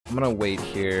I'm gonna wait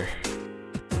here.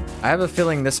 I have a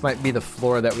feeling this might be the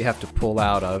floor that we have to pull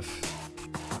out of.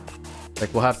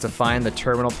 Like, we'll have to find the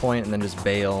terminal point and then just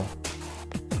bail.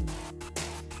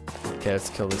 Okay, let's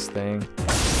kill this thing.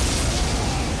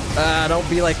 Don't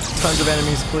be like tons of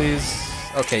enemies, please.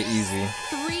 Okay, easy.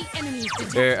 3 enemies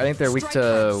detected. I think they're weak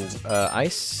to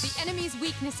ice. The enemy's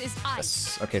weakness is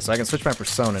ice. Yes. Okay, so I can switch my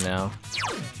persona now.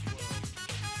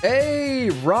 Hey,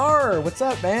 Rar, what's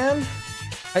up, man?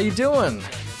 How you doing?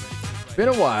 Been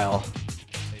a while.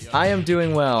 I am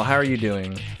doing well. How are you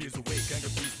doing?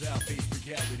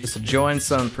 Just join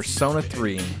some Persona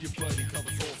 3.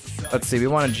 Let's see, we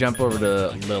want to jump over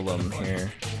to Lilum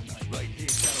here.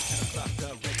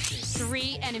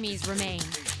 3 enemies remain.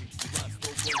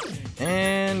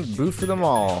 And boo for them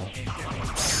all.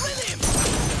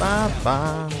 Bye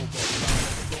bye.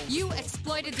 You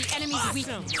exploited the enemy's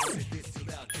weakness.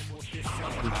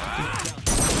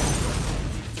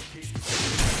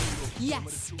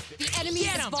 Yes, the enemy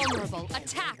is vulnerable.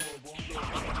 Attack.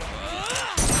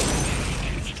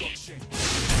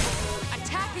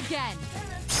 Attack again.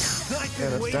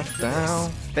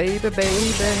 Down, baby,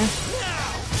 baby.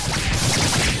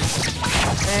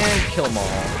 And kill them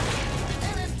all.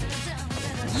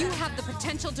 You have the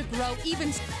potential to grow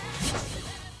even.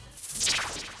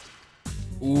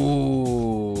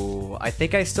 Ooh, I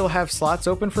think I still have slots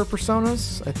open for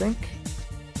personas, I think.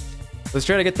 Let's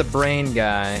try to get the brain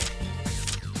guy.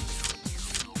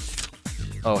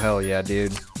 Oh, hell yeah,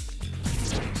 dude.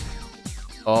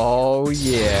 Oh,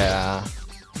 yeah.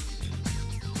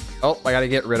 Oh, I gotta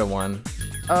get rid of one.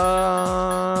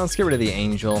 Let's get rid of the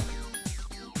angel.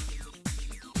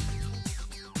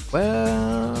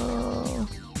 Well...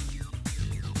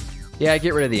 yeah,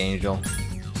 get rid of the angel.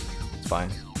 It's fine.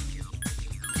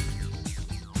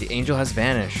 The angel has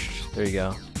vanished. There you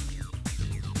go.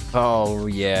 Oh,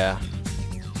 yeah.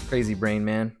 Crazy brain,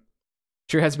 man.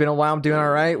 Sure has been a while. I'm doing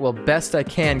all right. Well, best I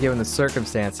can given the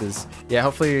circumstances. Yeah,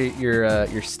 hopefully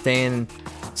you're staying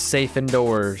safe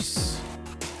indoors,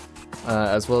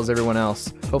 as well as everyone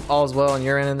else. Hope all is well on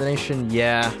your end of the nation.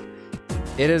 Yeah,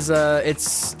 it is.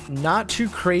 It's not too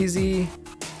crazy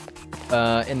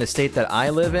in the state that I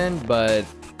live in, but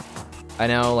I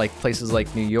know like places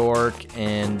like New York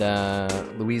and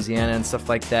Louisiana and stuff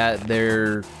like that,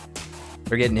 they're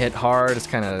getting hit hard. It's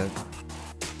kind of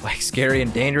like scary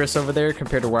and dangerous over there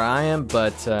compared to where I am,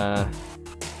 but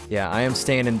yeah, I am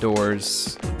staying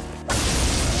indoors,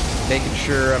 making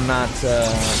sure I'm not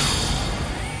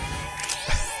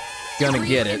gonna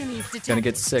get it, gonna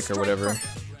get sick or whatever.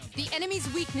 The enemy's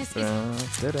weakness is.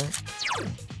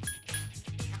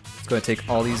 It's gonna take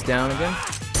all these down again.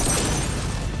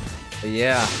 But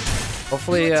yeah,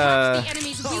 hopefully, you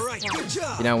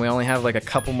know, we only have like a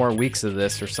couple more weeks of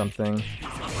this or something.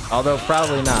 Although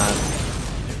probably not.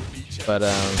 But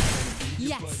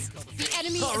yes, the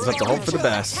enemy is let's have to hope for the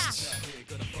best.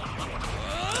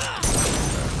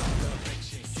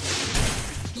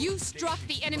 You struck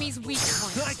the enemy's weak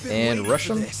point. And rush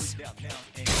them.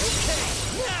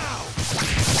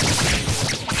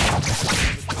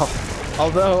 Oh,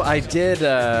 although I did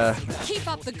keep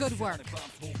up the good work.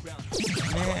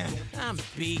 Man, I'm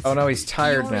beat. Oh no, he's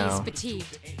tired Yori now. is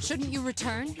fatigued. Shouldn't you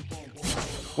return?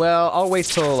 Well, I'll wait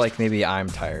till like maybe I'm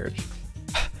tired.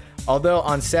 Although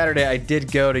on Saturday I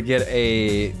did go to get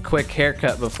a quick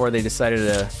haircut before they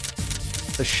decided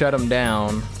to shut him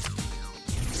down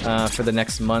for the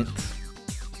next month.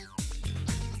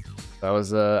 So I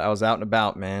was out and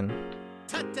about, man.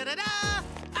 I'm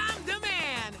the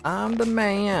man. I'm the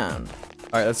man.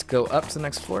 All right, let's go up to the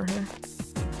next floor here.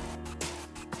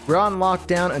 We're on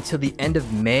lockdown until the end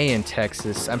of May in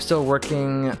Texas. I'm still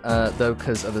working though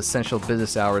because of essential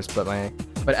business hours, but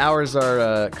hours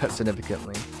are cut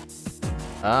significantly.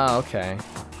 Ah, okay.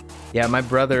 Yeah, my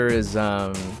brother is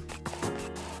also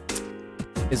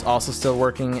still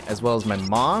working, as well as my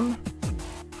mom.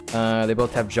 They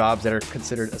both have jobs that are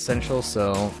considered essential,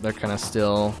 so they're kind of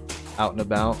still out and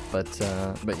about. But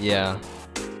yeah,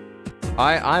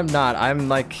 I'm not.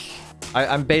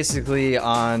 I'm basically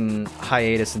on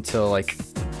hiatus until like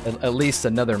at least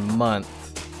another month.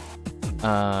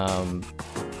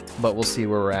 But we'll see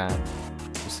where we're at.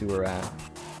 We'll see where we're at.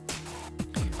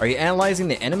 Are you analyzing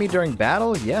the enemy during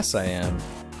battle? Yes, I am.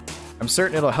 I'm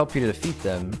certain it'll help you to defeat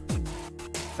them.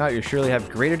 If not, you surely have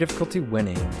greater difficulty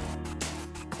winning.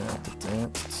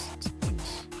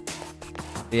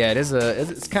 Yeah,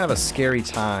 it's kind of a scary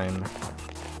time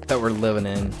that we're living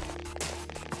in.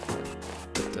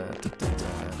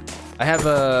 I have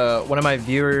one of my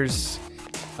viewers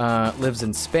lives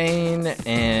in Spain,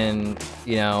 and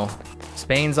you know,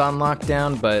 Spain's on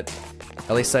lockdown, but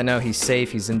at least I know he's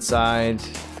safe. He's inside.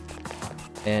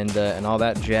 and all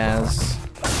that jazz.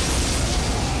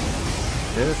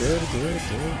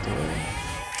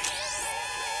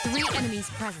 3 enemies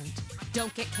present.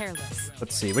 Don't get careless.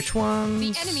 Let's see, which one?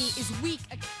 The enemy is weak.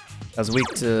 I was weak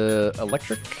to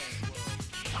electric.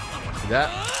 That.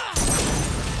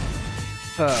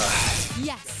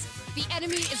 Yes, the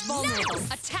enemy is vulnerable.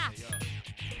 Attack.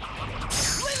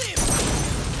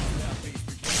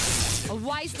 A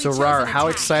wisely So chosen Rar, how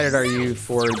attack. excited are you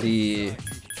for the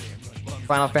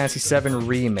Final Fantasy VII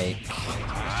remake?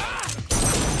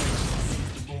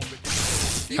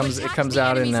 It comes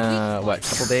out in what, a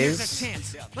couple Here's days? a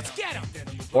chance. Let's get him.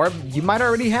 Or you might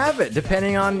already have it,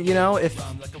 depending on, you know, if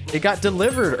it got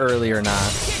delivered early or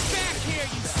not. Get back here,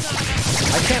 you son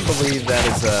of I can't believe that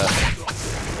is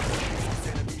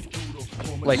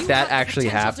like You that have actually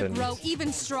potential to happened. grow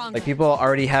even stronger. Like people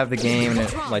already have the game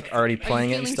and like already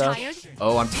playing it and feeling stuff. tired?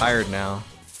 Oh, I'm tired now.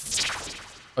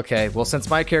 Okay, well since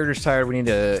my character's tired, we need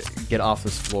to get off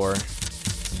this floor.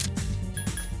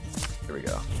 There we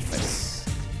go. Nice.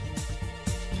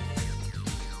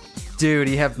 Dude,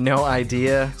 you have no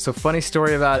idea. So funny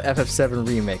story about FF7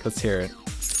 remake. Let's hear it.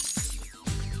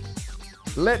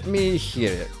 Let me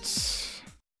hear it.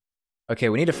 Okay,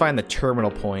 we need to find the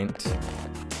terminal point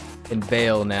in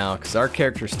Vale now, because our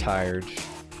character's tired.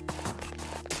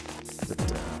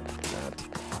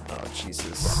 Oh,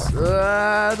 Jesus.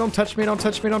 Don't touch me, don't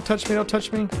touch me, don't touch me, don't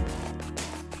touch me.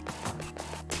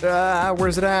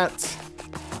 Where's it at?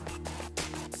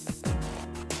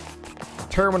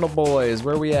 Terminal boys,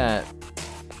 where we at?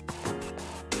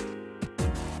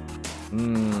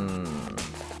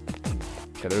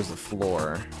 Okay, there's the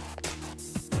floor.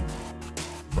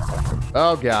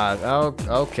 Oh god. Oh,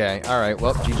 okay. Alright,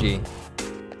 well, GG.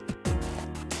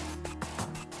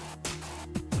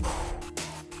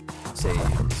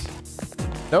 Saved.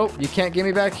 Nope, you can't get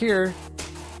me back here.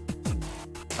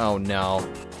 Oh no.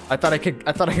 I thought I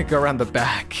could go around the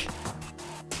back.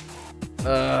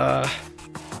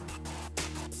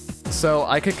 So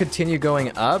I could continue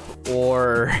going up,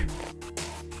 or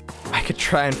I could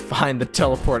try and find the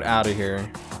teleport out of here.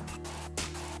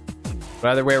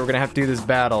 But either way, we're gonna have to do this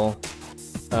battle.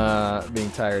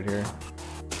 Being tired here.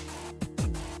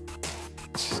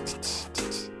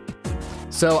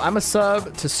 So I'm a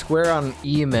sub to Square on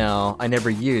email I never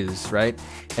use, right?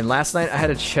 And last night I had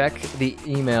to check the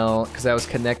email because it was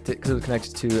connected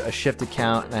to a Shift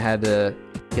account, and I had to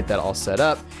get that all set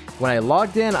up. When I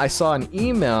logged in, I saw an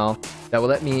email that would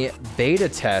let me beta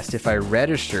test if I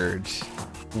registered.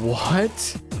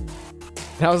 What?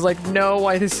 And I was like, no,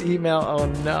 why this email? Oh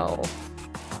no.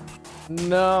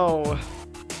 No.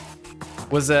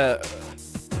 Was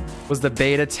the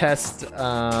beta test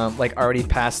like already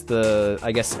past the,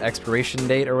 I guess, expiration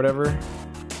date or whatever?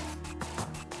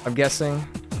 I'm guessing.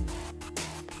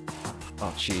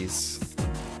 Oh jeez.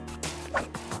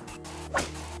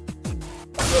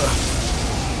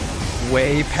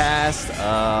 Way past?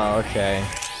 Oh, okay.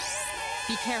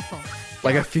 Be careful.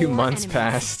 Like There a are few 4 months enemies.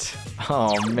 passed.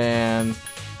 Oh man.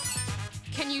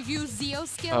 Can you use Zeo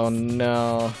skills? Oh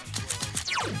no.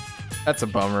 That's a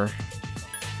bummer.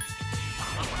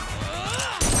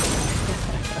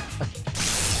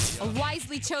 A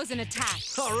wisely chosen attack.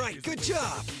 All right, good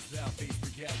job.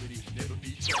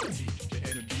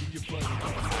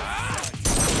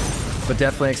 But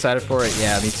definitely excited for it.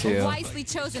 Yeah, me A too. wisely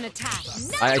chosen attack.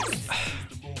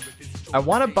 I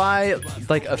want to buy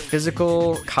like a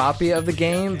physical copy of the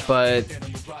game, but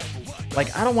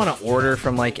like I don't want to order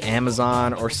from like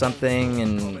Amazon or something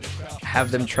and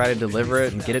have them try to deliver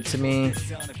it and get it to me.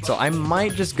 So I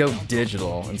might just go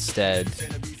digital instead.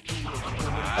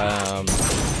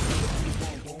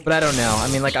 But I don't know. I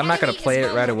mean, like I'm not gonna play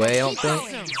it right away, I don't think.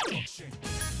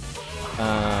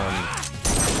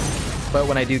 But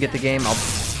when I do get the game,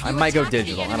 I might go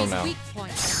digital. I don't know.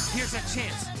 Here's a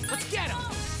chance. Let's get him.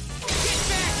 Get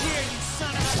back here, you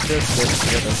son of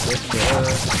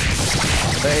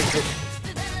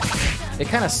It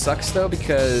kind of sucks though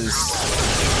because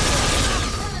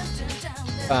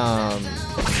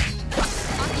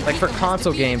like for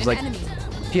console games, like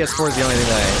PS4 is the only thing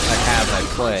that I have and I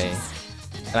play,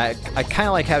 and I kind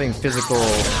of like having physical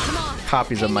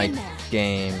copies of my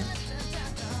game.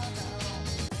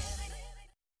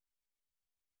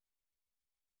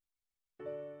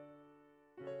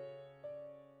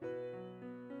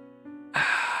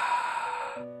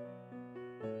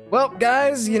 Well,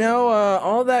 guys, you know,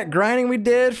 all that grinding we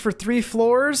did for 3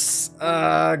 floors,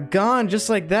 gone just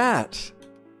like that.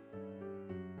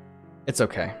 It's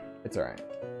okay. It's alright.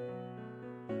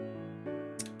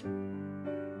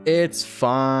 It's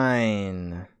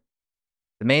fine.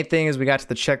 The main thing is we got to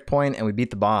the checkpoint and we beat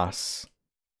the boss.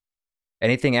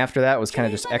 Anything after that was kind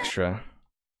of just extra.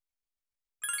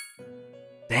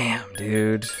 Damn,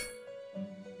 dude.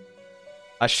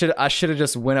 I should have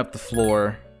just went up the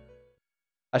floor.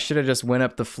 I should have just went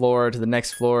up the floor to the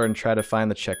next floor and tried to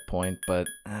find the checkpoint, but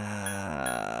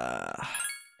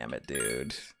damn it,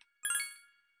 dude.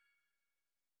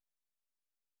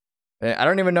 I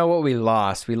don't even know what we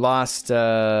lost. We lost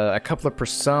a couple of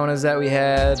personas that we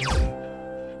had.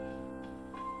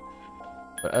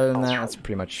 But other than that, that's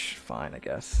pretty much fine, I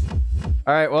guess.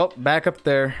 Alright, well, back up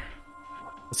there.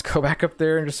 Let's go back up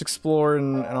there and just explore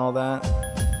and all that.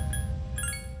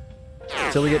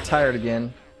 Until we get tired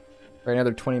again. For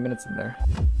another 20 minutes in there.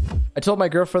 I told my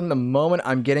girlfriend the moment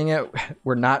I'm getting it,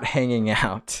 we're not hanging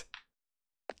out.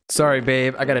 Sorry,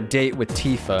 babe, I got a date with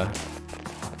Tifa.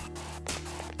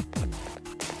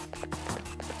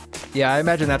 Yeah, I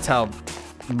imagine that's how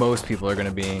most people are gonna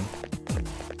be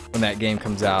when that game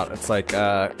comes out. It's like,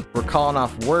 we're calling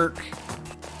off work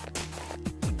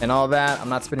and all that. I'm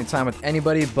not spending time with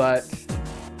anybody but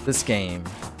this game.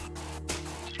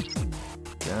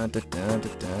 Dun, dun, dun,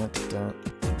 dun, dun, dun.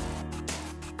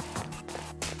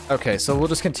 Okay, so we'll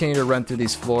just continue to run through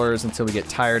these floors until we get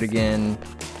tired again.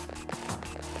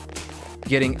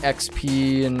 Getting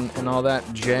XP and all that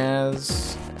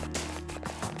jazz.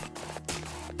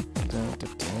 Dun,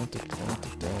 dun, dun, dun, dun, dun,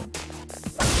 dun.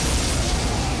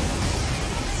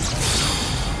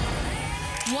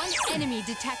 One enemy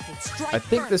detected. Strike I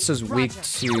think first. this is weak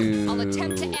Roger. to I'll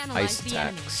attempt to analyze ice the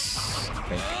enemy. attacks. I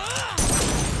think.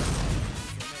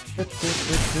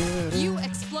 You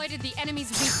exploited the enemy's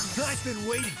weakness. I've been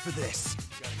waiting for this.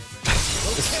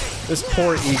 This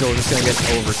poor eagle is just gonna get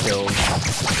overkilled.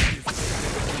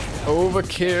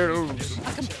 Overkilled.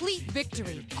 A complete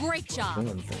victory. Great job.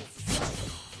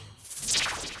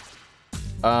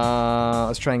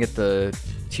 Let's try and get the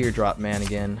teardrop man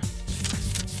again.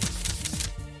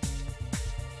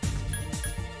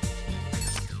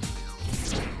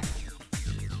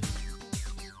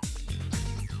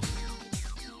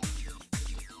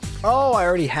 Oh, I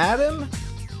already had him?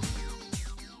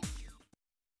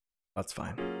 That's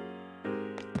fine.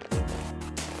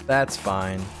 That's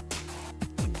fine.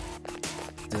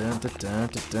 Dun, dun, dun,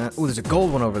 dun, dun. Ooh, there's a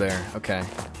gold one over there. Okay.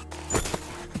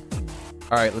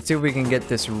 Alright, let's see if we can get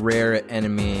this rare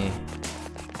enemy.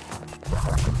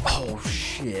 Oh,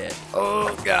 shit.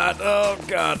 Oh, God. Oh,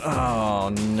 God. Oh,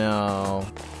 no.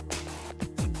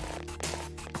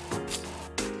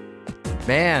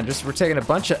 Man, we're taking a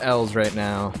bunch of L's right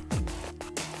now.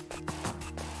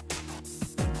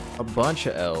 A bunch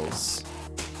of L's.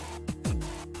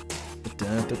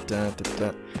 Dun, dun, dun, dun,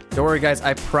 dun. Don't worry, guys.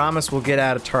 I promise we'll get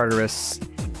out of Tartarus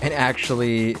and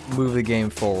actually move the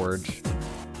game forward.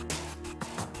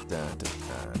 Dun, dun, dun.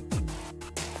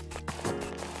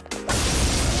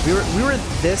 We were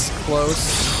this close.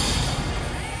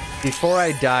 Before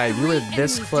I died, we were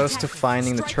this close to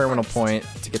finding the terminal point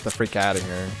to get the freak out of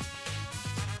here.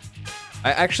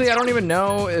 I don't even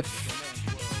know if...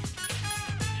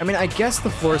 I mean, I guess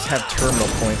the floors have terminal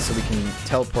points so we can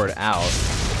teleport out.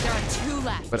 There are 2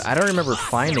 left. But I don't remember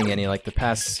finding any like the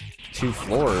past 2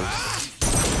 floors.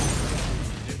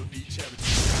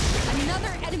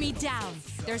 Another enemy down.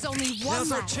 There's only one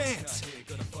Now's our left. chance.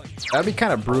 That'd be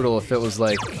kind of brutal if it was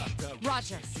like...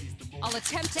 Roger. I'll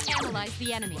attempt to analyze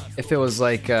the enemy. If it was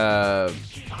like, there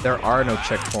are no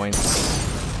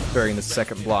checkpoints during the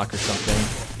second block or something.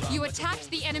 You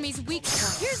attacked the enemy's weak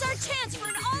point. Here's our chance for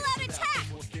an all-out attack.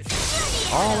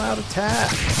 All out attack.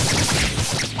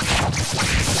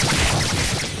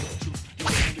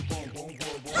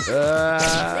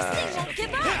 Won't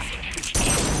give up.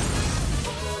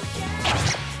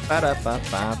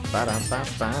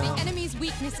 The enemy's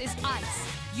weakness is ice.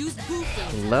 Use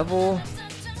Bufu. Level.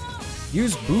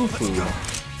 Use Bufu.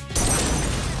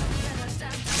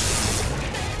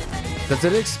 Does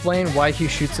it explain why he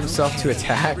shoots himself to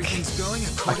attack?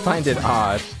 I find it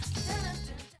odd.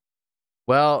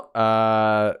 Well,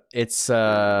 it's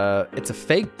a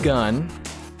fake gun,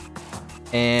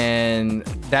 and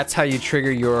that's how you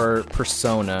trigger your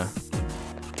persona.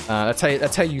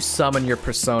 That's how you summon your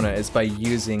persona, is by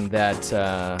using that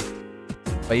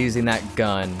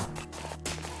gun.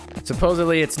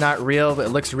 Supposedly it's not real, but it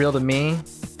looks real to me.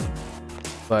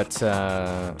 But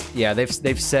yeah,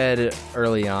 they've said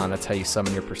early on that's how you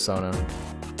summon your persona.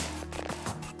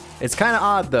 It's kind of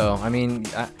odd though. I mean,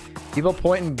 people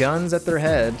pointing guns at their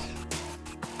head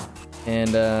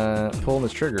and pulling the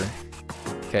trigger.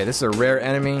 Okay, this is a rare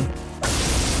enemy. Let's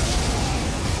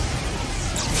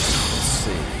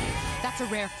see. That's a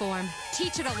rare form.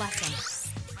 Teach it a lesson.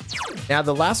 Now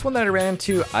the last one that I ran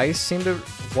into, ice seemed to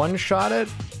one-shot it.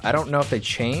 I don't know if they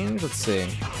changed. Let's see.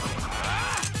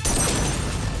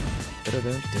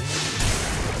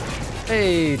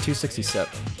 Hey, 267.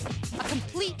 A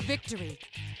complete victory.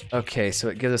 Okay, so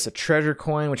it gives us a treasure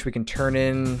coin, which we can turn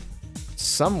in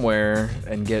somewhere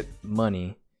and get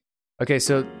money. Okay,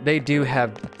 so they do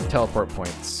have teleport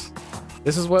points.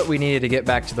 This is what we needed to get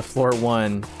back to the floor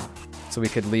 1 so we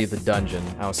could leave the dungeon.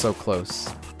 I was so close.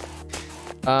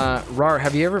 Rar,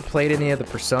 have you ever played any of the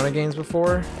Persona games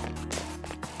before?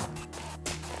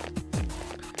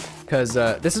 Because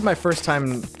this is my first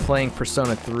time playing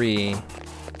Persona 3.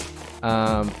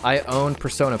 I own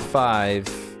Persona 5.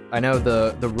 I know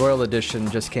the Royal Edition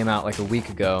just came out like a week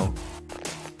ago.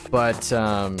 But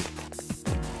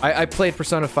I played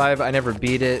Persona 5. I never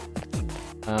beat it.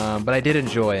 But I did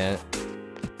enjoy it.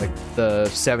 Like the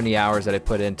 70 hours that I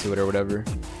put into it or whatever.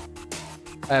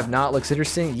 I have not. Looks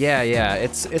interesting. Yeah.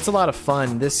 It's a lot of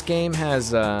fun. This game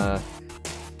has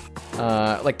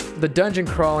like the dungeon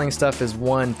crawling stuff is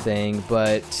one thing,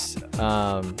 but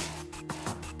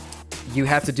you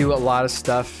have to do a lot of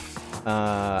stuff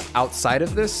outside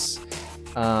of this.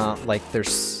 Like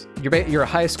you're a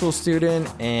high school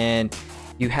student and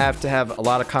you have to have a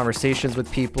lot of conversations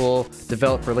with people,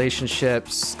 develop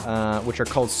relationships, which are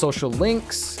called social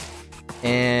links,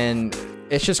 and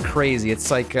it's just crazy. It's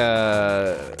like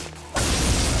there's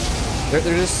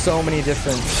just so many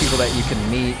different people that you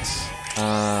can meet.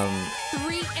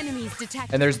 3 enemies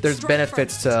detected. And there's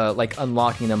benefits to like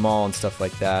unlocking them all and stuff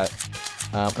like that.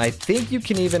 And I think you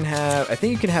can even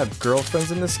have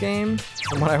girlfriends in this game,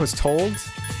 from what I was told.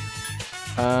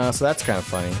 So that's kind of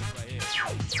funny.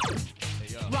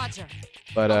 Roger.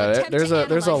 But there's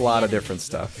a lot of different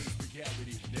stuff.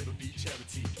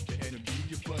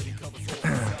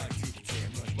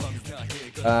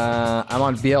 I'm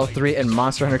on BL3 and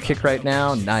Monster Hunter Kick right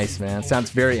now. Nice, man.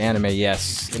 Sounds very anime.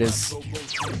 Yes, it is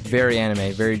very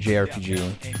anime, very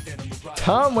JRPG.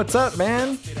 Tom, what's up,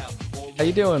 man? How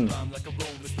you doing?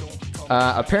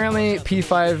 Apparently,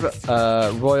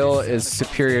 P5 Royal is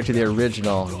superior to the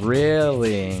original.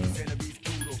 Really?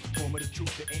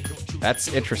 That's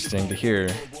interesting to hear.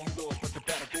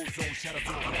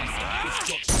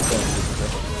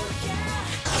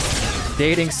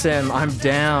 Dating sim, I'm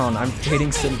down. I'm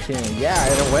dating sim king. Yeah,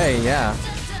 in a way, yeah.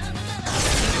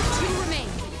 2 remain.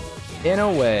 In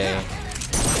a way.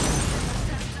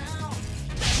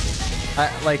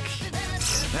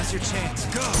 That's your chance.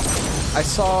 Go. I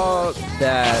saw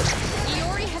that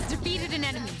Iori has defeated an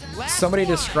enemy. somebody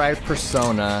described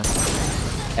Persona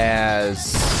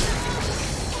as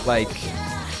like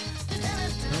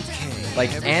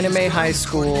anime high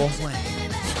school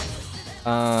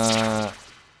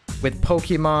with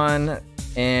Pokemon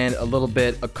and a little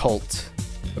bit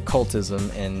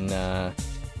occultism, and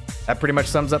that pretty much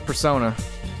sums up Persona.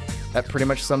 That pretty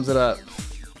much sums it up.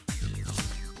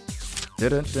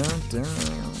 Dun-dun-dun-dun.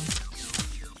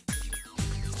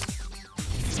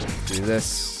 Do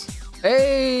this.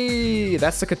 Hey,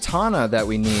 that's the katana that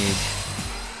we need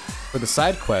for the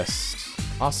side quest.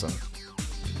 Awesome.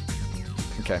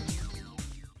 Okay.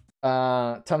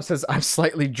 Tom says I'm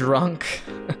slightly drunk.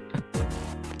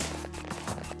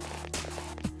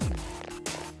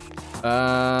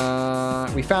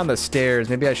 We found the stairs.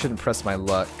 Maybe I shouldn't press my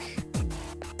luck.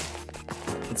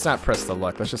 Let's not press the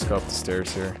luck. Let's just go up the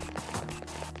stairs here.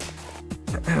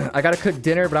 I gotta cook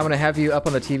dinner, but I'm gonna have you up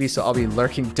on the TV, so I'll be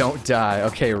lurking. Don't die.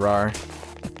 Okay, Rar.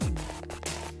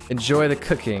 Enjoy the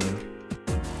cooking.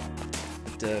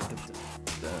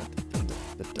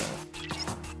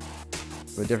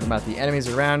 We're different about the enemies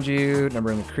around you.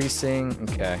 Number increasing.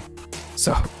 Okay.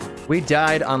 So, we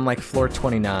died on like floor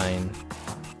 29.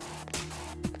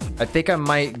 I think I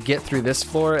might get through this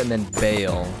floor and then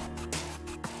bail.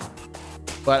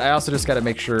 But I also just gotta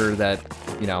make sure that,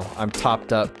 you know, I'm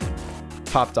topped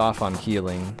off on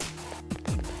healing.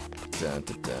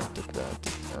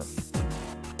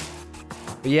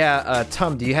 But yeah,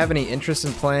 Tom, do you have any interest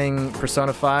in playing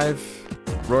Persona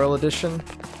 5 Royal Edition?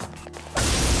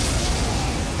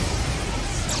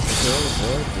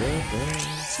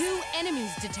 2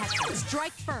 enemies detected.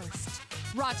 Strike first.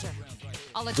 Roger.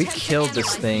 We killed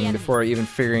this thing before even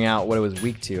figuring out what it was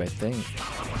weak to, I think.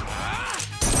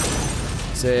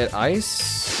 Is it ice?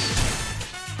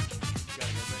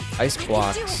 Ice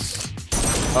blocks.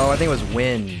 Oh, I think it was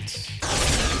wind.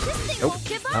 Nope,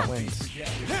 not wind.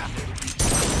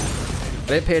 I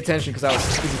didn't pay attention because I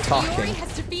was busy talking.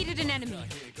 Has defeated an enemy.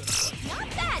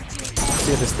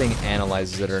 See if this thing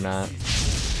analyzes it or not.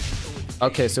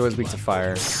 Okay, so it was weak to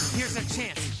fire. Here's a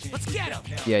chance. Let's get him.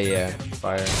 Yeah,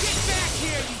 fire. Get back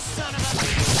here, you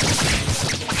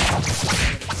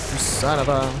son of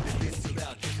a.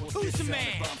 Who's the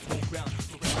man?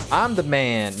 I'm the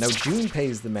man. No,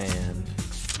 Junpei's the man.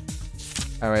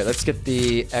 Alright, let's get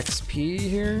the XP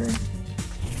here.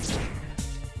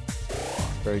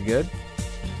 Very good.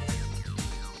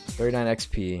 39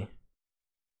 XP.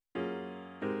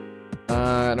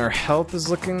 And our health is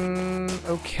looking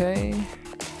okay.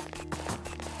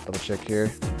 Double check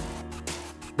here.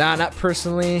 Nah, not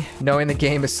personally. Knowing the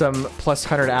game is some plus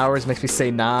 100 hours makes me say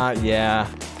nah, yeah.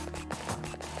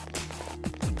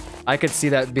 I could see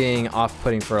that being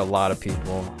off-putting for a lot of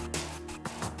people.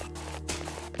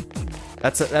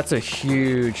 That's a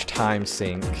huge time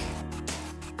sink.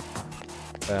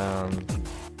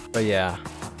 But yeah.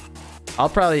 I'll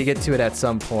probably get to it at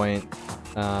some point.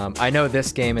 I know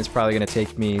this game is probably gonna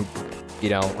take me, you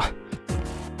know,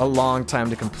 a long time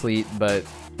to complete, but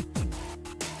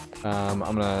I'm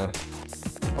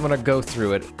gonna go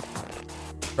through it,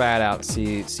 try it out,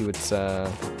 see what's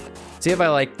see if I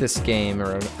like this game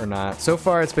or not. So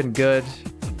far, it's been good,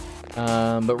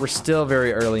 but we're still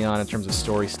very early on in terms of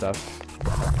story stuff.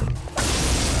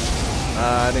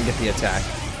 I didn't get the attack,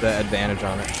 the advantage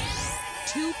on it.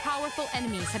 Two powerful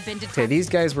enemies have been detected. Okay, these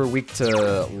guys were weak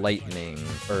to lightning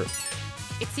or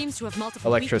It seems to have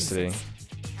multiple electricity.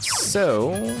 weaknesses.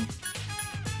 So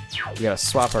we gotta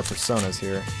swap our personas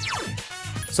here.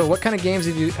 So what kind of games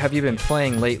have you been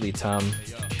playing lately, Tom?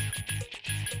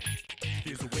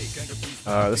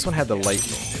 This one had the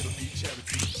lightning.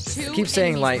 I keep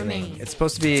saying lightning. Remain. It's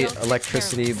supposed to be Don't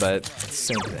electricity, but it's the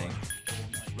same thing.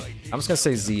 I'm just gonna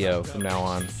say Zeo from now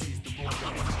on.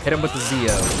 Hit him with the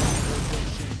Zeo.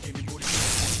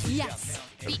 Yes,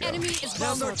 the enemy is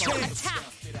vulnerable. Attack!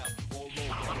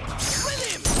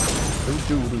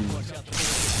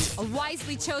 A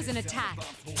wisely chosen attack.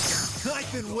 I've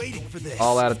been waiting for this.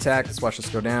 All out attack. Let's watch this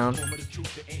go down. That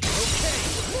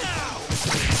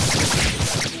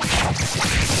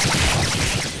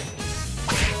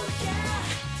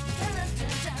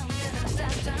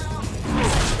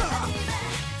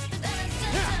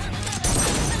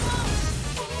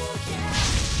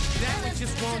one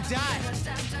just won't die.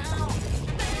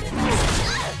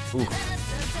 Ooh.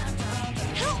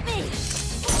 Help me!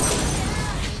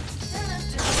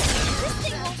 This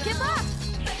thing won't give up.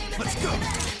 Let's go.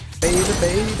 Baby,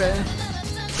 baby.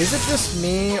 Is it just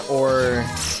me, or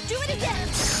Do it again.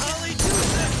 Ollie, do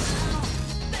this.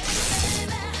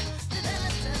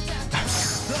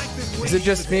 is it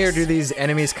just me, or do these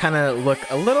enemies kind of look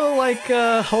a little like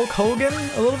Hulk Hogan,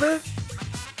 a little bit?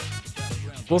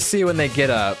 We'll see when they get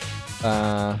up.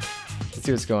 Let's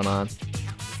see what's going on.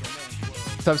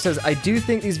 Tom says, I do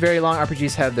think these very long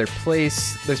RPGs have their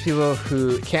place. There's people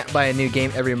who can't buy a new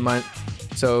game every month.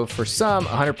 So for some,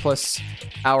 100+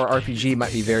 hour RPG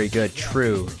might be very good.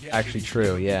 True. Actually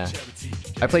true, yeah.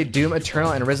 I played Doom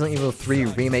Eternal and Resident Evil 3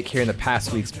 Remake here in the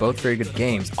past weeks. Both very good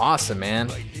games. Awesome, man.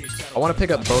 I want to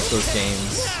pick up both those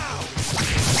games.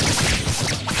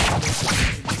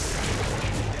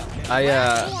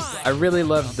 I really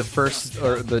loved the first,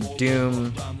 or the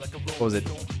Doom, what was it?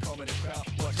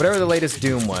 Whatever the latest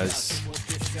Doom was.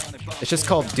 It's just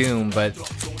called Doom, but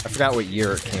I forgot what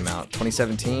year it came out.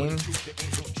 2017?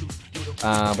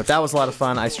 But that was a lot of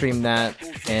fun. I streamed that.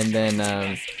 And then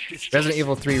Resident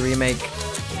Evil 3 Remake,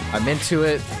 I'm into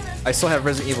it. I still have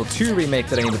Resident Evil 2 Remake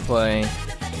that I need to play.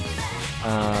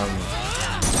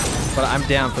 But I'm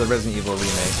down for the Resident Evil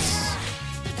remakes.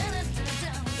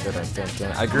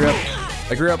 I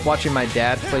grew up watching my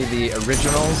dad play the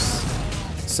originals,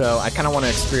 so I kind of want to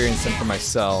experience them for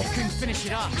myself. Couldn't finish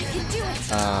it off. I can do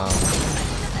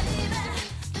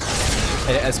it.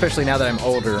 And especially now that I'm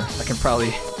older, I can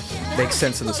probably make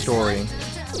sense of the story.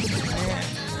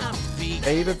 I'm beat.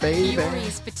 Baby, baby. Yuri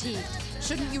is fatigued.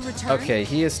 Shouldn't you return? Okay,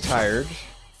 he is tired.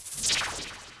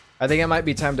 I think it might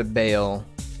be time to bail.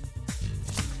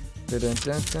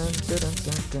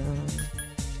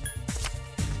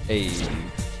 Hey.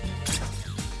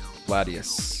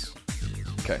 Gladius.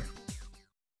 Okay.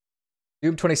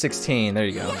 Doom 2016, there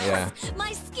you go, yeah.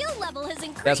 My skill level has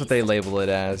increased. That's what they label it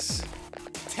as.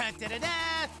 Da-da-da-da.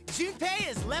 Junpei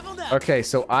is leveled up. Okay,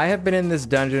 so I have been in this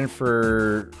dungeon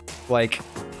for like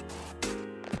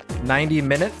 90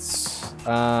 minutes.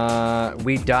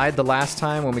 We died the last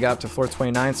time when we got up to floor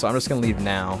 29, so I'm just gonna leave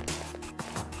now.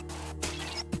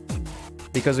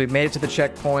 Because we've made it to the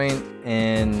checkpoint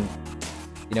and,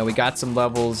 you know, we got some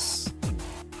levels.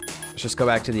 Let's just go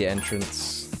back to the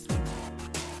entrance.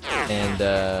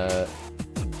 And,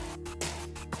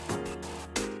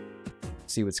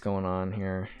 see what's going on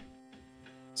here.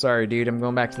 Sorry, dude, I'm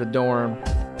going back to the dorm.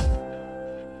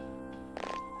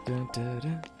 Dun, dun,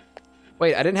 dun.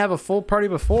 Wait, I didn't have a full party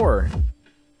before.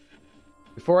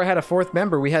 Before I had a fourth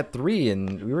member, we had 3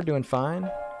 and we were doing fine.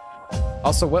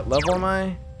 Also, what level am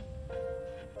I?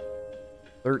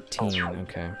 13,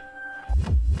 okay.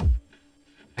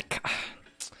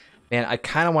 Man, I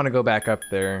kind of want to go back up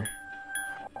there.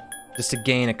 Just to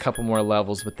gain a couple more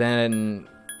levels, but then...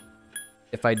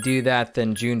 If I do that,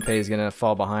 then Junpei is gonna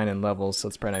fall behind in levels, so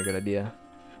it's probably not a good idea.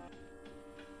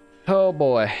 Oh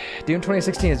boy. Doom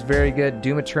 2016 is very good.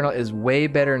 Doom Eternal is way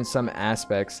better in some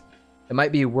aspects. It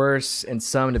might be worse in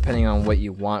some depending on what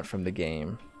you want from the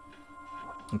game.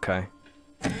 Okay.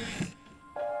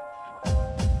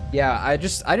 Yeah, I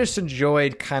just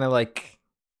enjoyed kind of like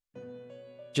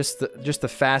just the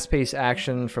fast-paced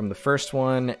action from the first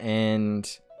one,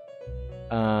 and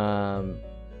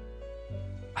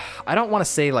I don't want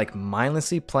to say like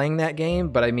mindlessly playing that game,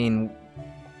 but I mean,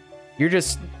 you're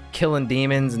just killing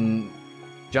demons and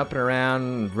jumping around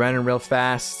and running real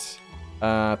fast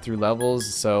through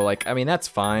levels. So like, I mean, that's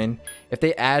fine. If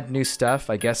they add new stuff,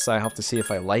 I guess I have to see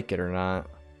if I like it or not,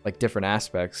 like different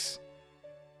aspects.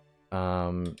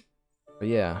 But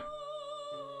yeah,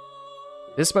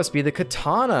 this must be the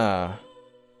katana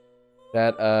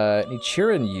that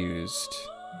Nichiren used.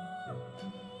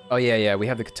 Oh yeah, we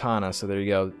have the katana, so there you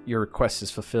go. Your request is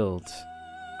fulfilled.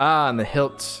 Ah, and the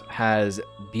hilt has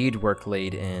beadwork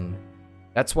laid in.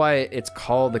 That's why it's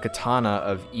called the katana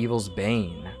of Evil's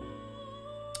Bane.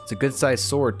 It's a good-sized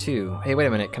sword, too. Hey, wait a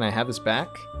minute, can I have this back?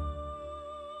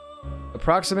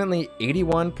 Approximately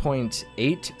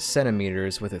 81.8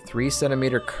 centimeters with a 3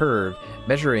 centimeter curve,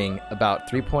 measuring about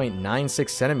 3.96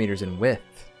 centimeters in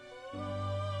width.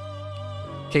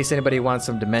 In case anybody wants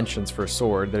some dimensions for a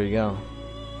sword, there you go.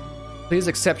 Please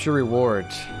accept your reward.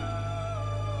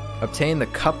 Obtain the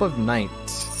Cup of Night.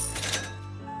 Is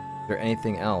there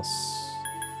anything else?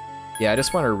 Yeah, I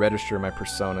just want to register my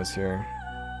personas here.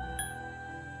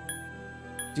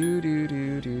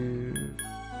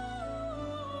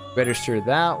 Register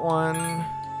that one.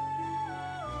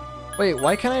 Wait,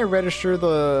 why can't I register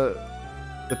the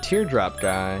teardrop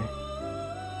guy?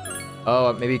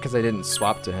 Oh, maybe because I didn't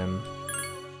swap to him.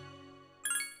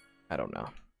 I don't know.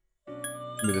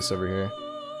 Move this over here.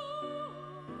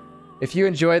 If you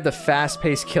enjoyed the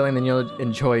fast-paced killing, then you'll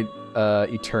enjoy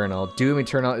Eternal. Doom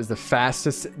Eternal is the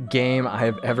fastest game I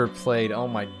have ever played. Oh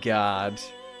my god.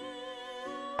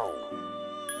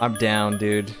 I'm down,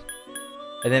 dude.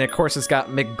 And then, of course, it's got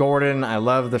Mick Gordon. I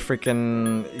love the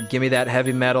freaking... Give me that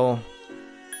heavy metal.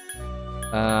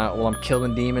 While I'm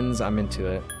killing demons, I'm into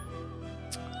it.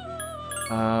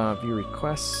 View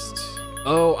request.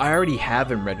 Oh, I already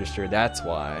have him registered. That's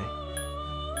why.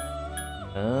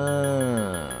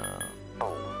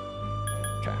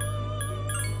 Okay.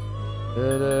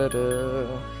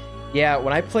 Yeah,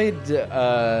 when I played Doom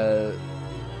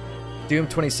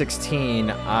 2016,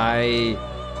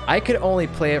 I could only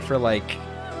play it for like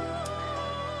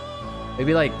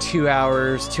maybe like 2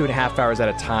 hours, 2.5 hours at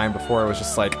a time before it was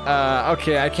just like,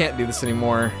 okay, I can't do this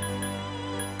anymore.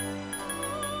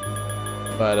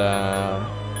 But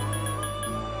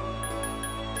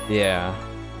yeah.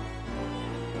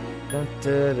 Dun,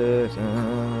 dun, dun,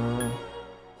 dun.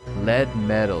 Lead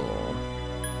metal.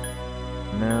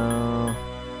 No.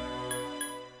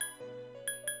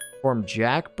 Form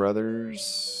Jack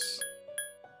Brothers.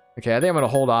 Okay, I think I'm gonna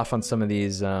hold off on some of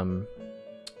these.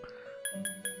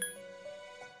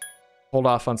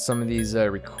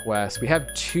 Requests. We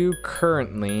have 2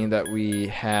 currently that we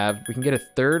have. We can get a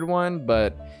 3rd one,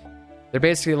 but they're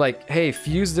basically like, hey,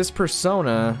 fuse this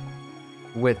persona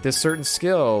with this certain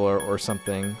skill or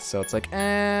something. So it's like,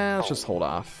 let's just hold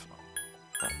off.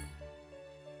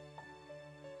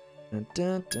 Dun,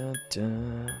 dun, dun,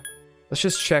 dun. Let's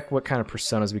just check what kind of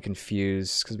personas we can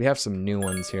fuse, because we have some new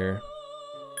ones here.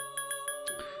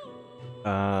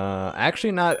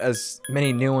 Actually not as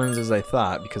many new ones as I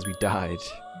thought, because we died.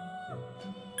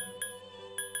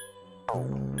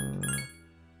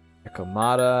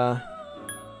 Ekomata.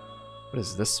 What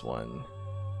is this one?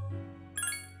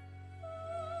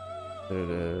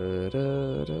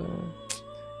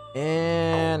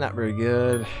 And not very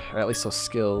good. Or at least those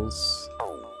skills.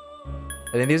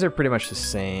 I think these are pretty much the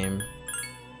same.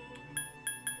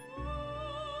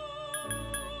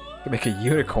 Can make a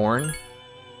unicorn.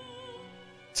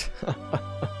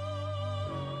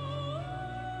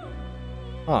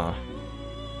 Huh.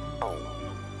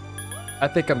 I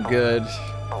think I'm good.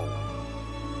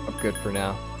 I'm good for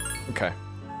now. Okay.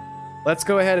 Let's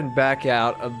go ahead and back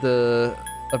out of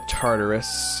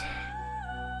Tartarus.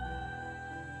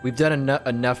 We've done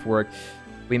enough work.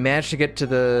 We managed to get to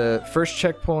the first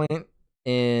checkpoint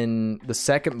in the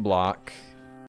second block.